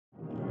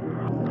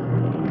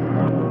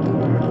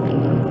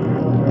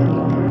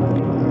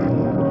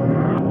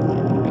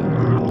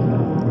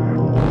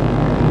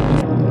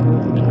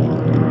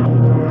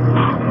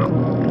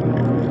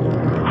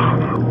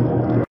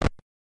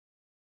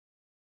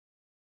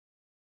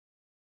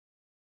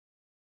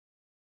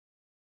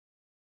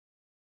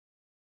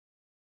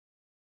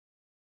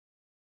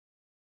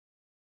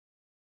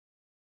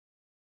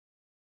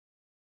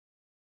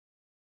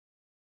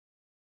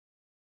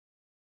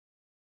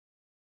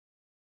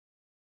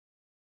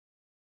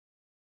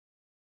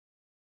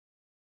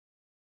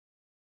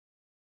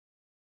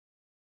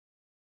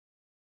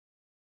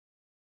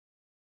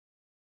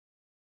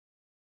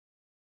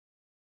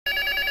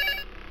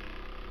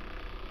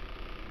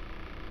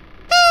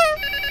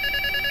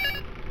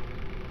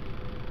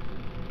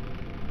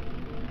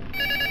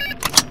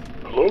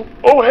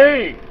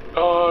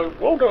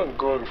well done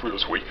going through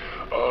this week.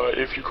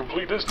 If you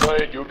complete this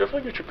night, you'll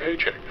definitely get your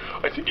paycheck.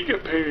 I think you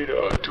get paid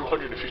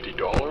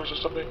 $250 or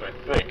something, I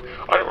think.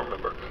 I don't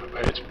remember.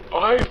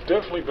 I've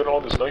definitely been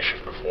on this night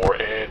shift before,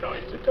 and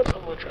I think that's how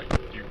much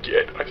you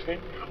get, I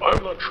think.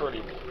 I'm not sure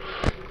anymore.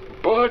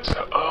 But,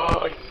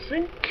 I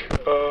think,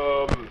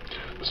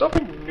 there's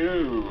nothing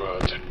new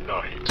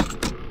tonight.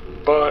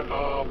 But,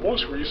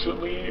 most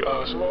recently,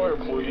 some of our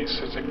employees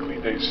said technically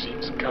they've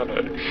seen some kind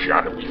of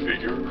shadowy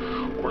figure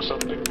or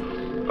something.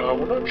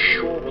 We're not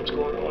sure what's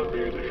going on.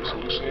 Maybe they're just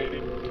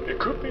hallucinating. It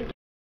could be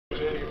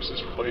hallucinating because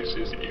this place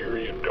is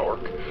eerie and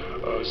dark.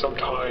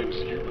 Sometimes,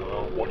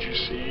 what you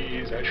see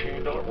is actually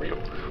not real.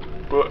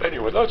 But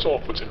anyway, that's all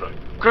for tonight.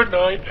 Good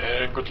night,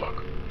 and good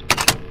luck.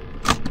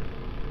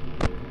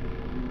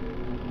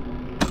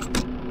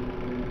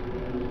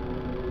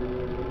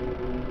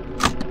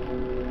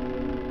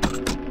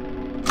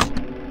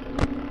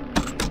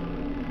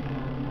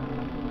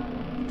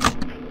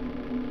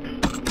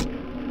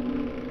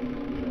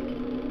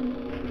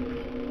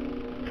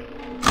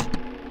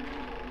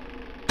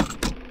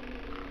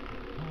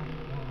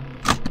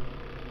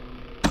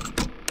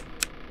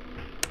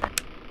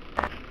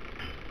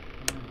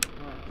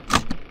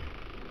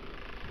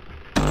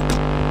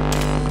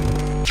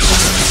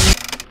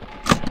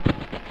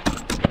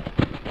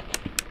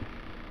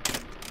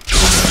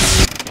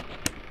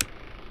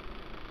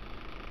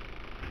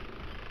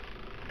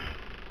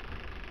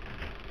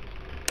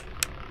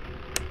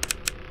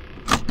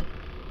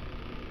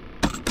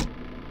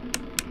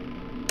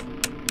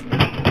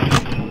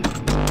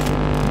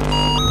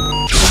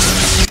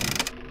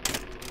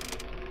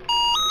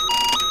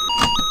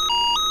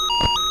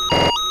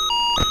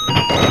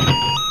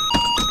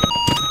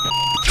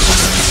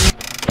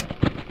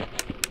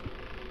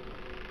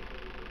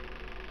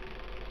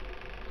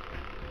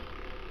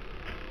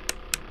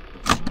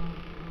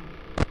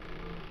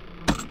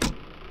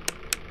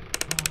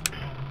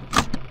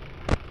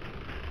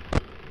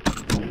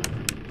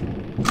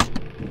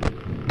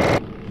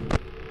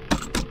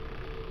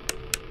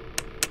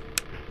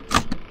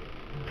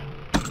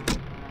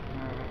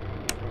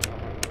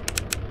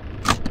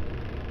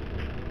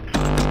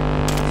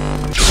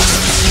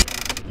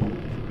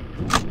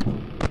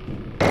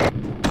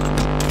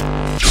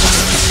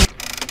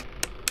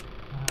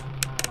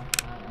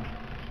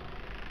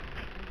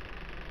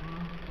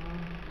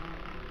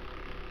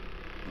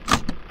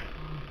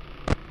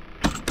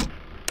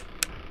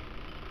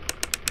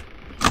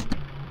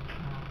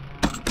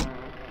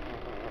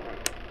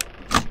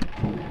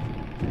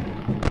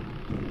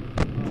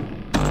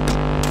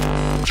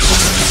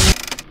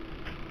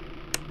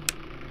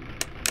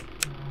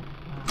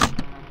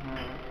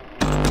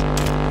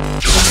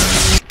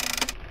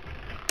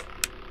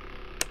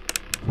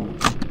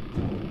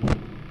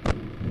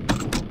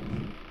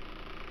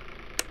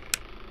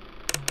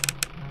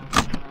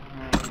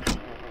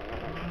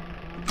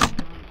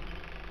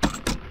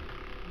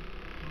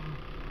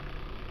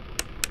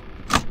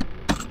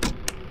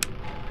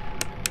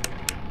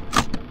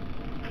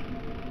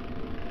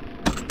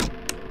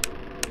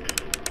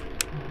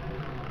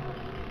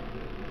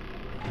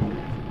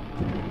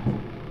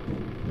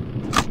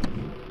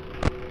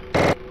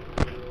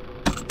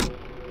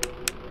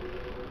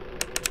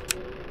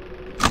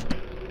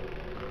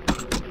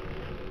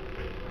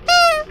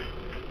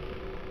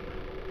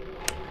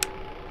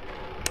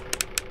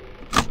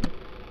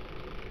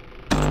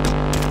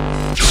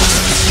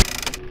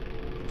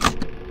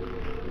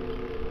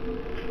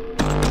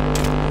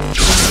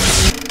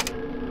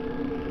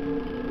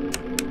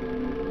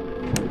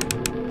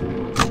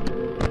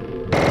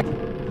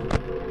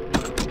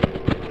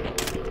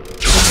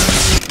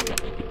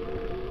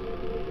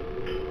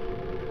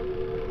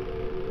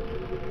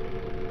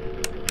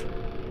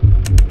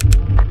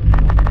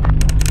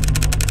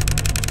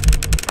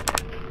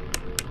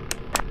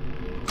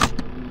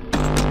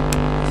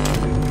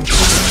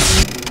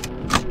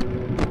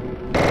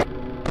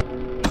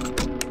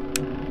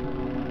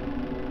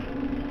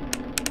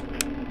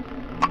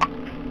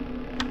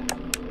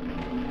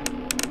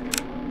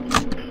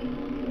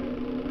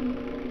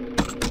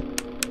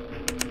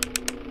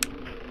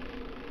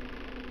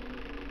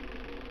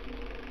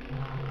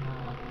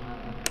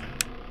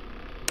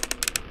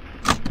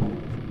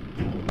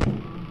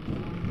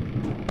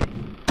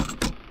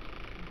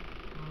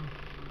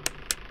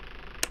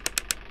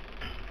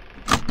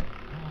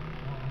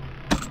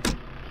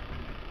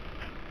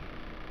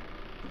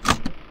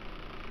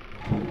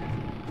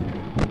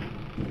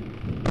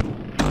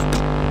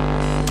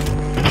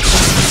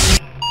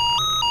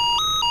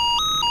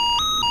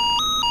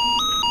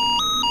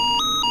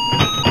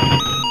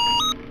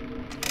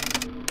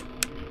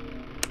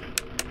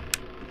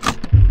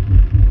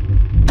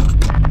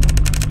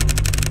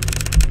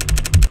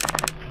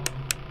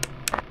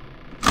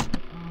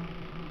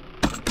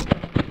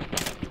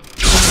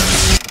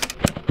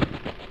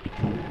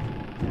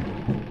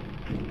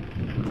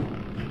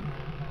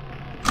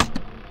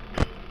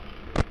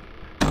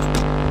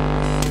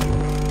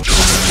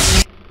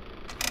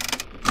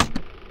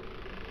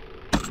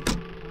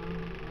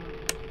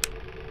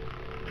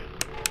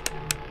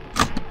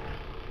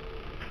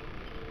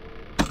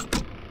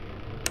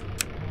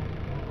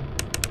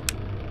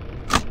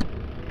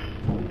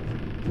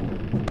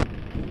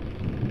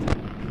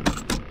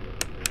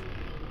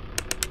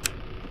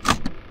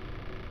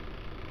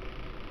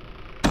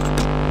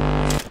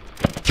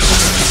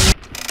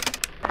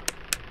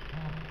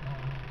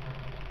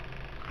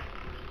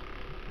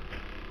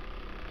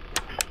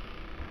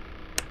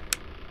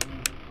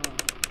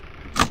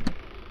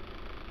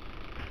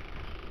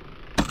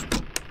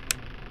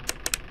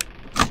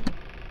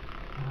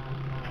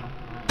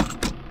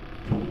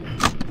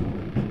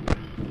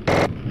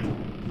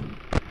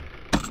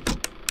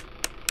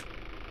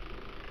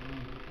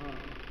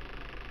 Mm-hmm.